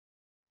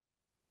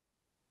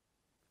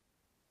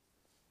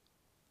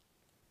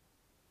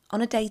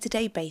On a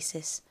day-to-day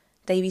basis,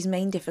 Davy's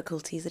main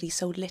difficulty is that he's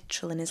so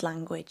literal in his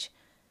language.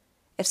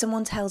 If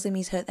someone tells him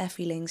he's hurt their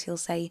feelings, he'll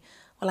say,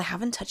 "Well, I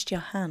haven't touched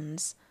your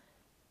hands."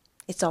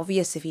 It's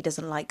obvious if he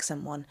doesn't like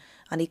someone,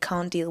 and he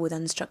can't deal with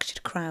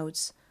unstructured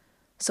crowds.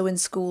 So in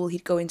school,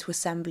 he'd go into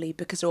assembly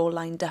because they're all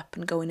lined up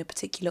and go in a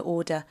particular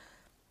order,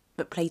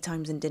 but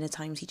playtimes and dinner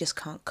times he just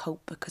can't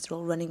cope because they're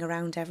all running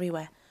around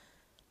everywhere.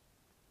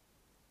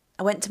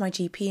 I went to my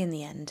GP in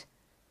the end.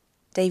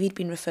 Davy'd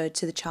been referred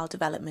to the child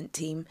development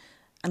team,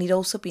 and he'd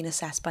also been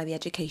assessed by the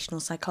educational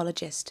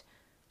psychologist,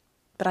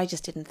 but I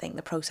just didn't think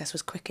the process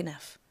was quick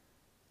enough.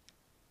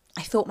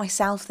 I thought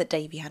myself that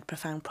Davy had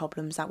profound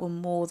problems that were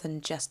more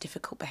than just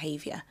difficult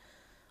behaviour.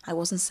 I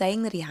wasn't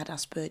saying that he had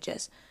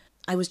Asperger's.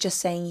 I was just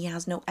saying he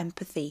has no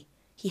empathy,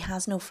 he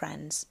has no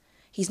friends,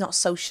 he's not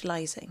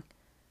socialising.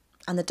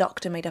 And the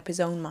doctor made up his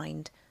own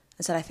mind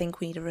and said, "I think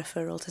we need a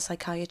referral to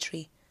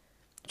psychiatry,"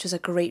 which was a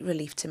great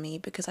relief to me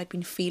because I'd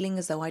been feeling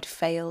as though I'd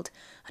failed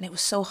and it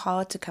was so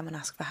hard to come and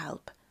ask for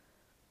help.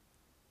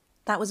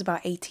 That was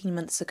about 18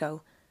 months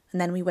ago,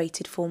 and then we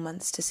waited 4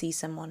 months to see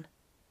someone.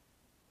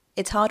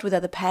 It's hard with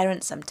other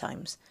parents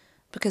sometimes,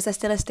 because there's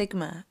still a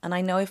stigma, and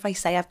I know if I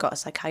say I've got a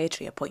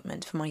psychiatry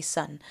appointment for my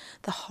son,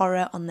 the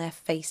horror on their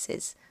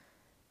faces.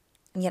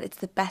 And yet it's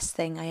the best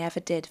thing I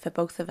ever did for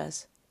both of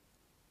us.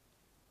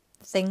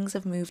 Things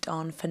have moved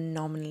on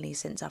phenomenally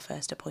since our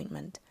first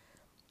appointment.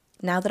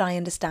 Now that I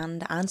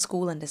understand, and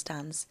school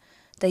understands,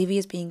 Davy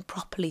is being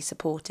properly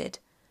supported.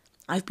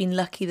 I've been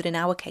lucky that in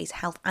our case,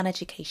 health and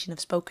education have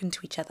spoken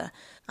to each other,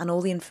 and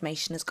all the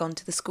information has gone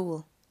to the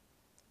school.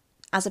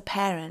 As a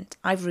parent,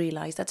 I've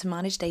realised that to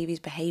manage Davy's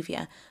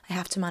behaviour, I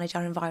have to manage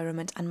our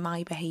environment and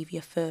my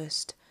behaviour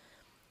first.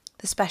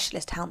 The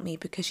specialist helped me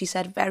because she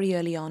said very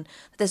early on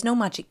that there's no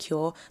magic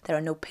cure, there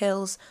are no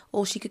pills,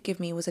 all she could give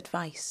me was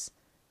advice.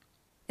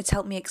 It's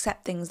helped me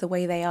accept things the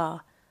way they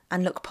are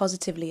and look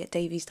positively at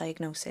Davy's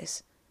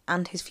diagnosis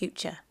and his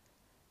future.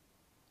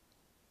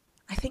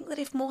 I think that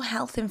if more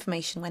health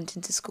information went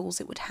into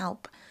schools it would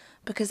help,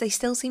 because they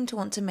still seem to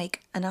want to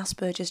make an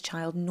Asperger's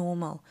child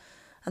normal,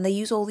 and they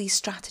use all these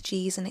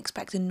strategies and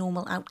expect a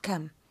normal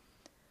outcome.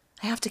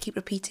 I have to keep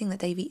repeating that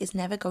Davy is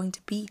never going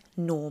to be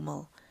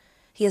normal.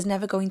 He is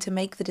never going to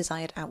make the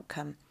desired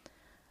outcome.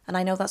 And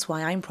I know that's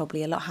why I'm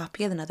probably a lot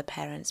happier than other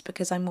parents,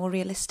 because I'm more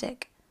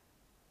realistic.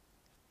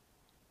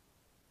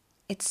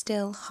 It's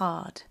still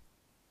hard.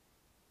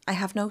 I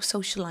have no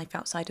social life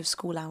outside of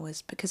school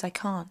hours because I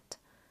can't.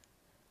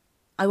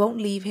 I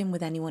won't leave him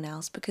with anyone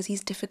else because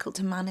he's difficult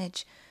to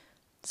manage,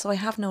 so I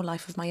have no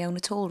life of my own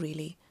at all,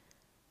 really.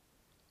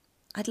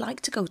 I'd like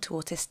to go to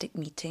autistic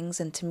meetings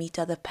and to meet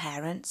other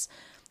parents,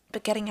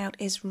 but getting out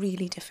is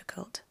really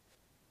difficult.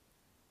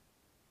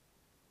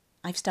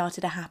 I've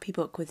started a happy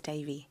book with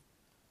Davy.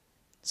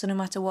 So no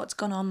matter what's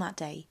gone on that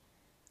day,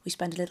 we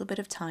spend a little bit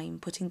of time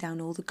putting down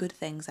all the good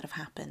things that have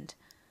happened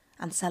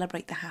and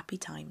celebrate the happy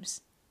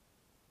times.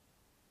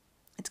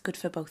 It's good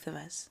for both of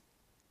us.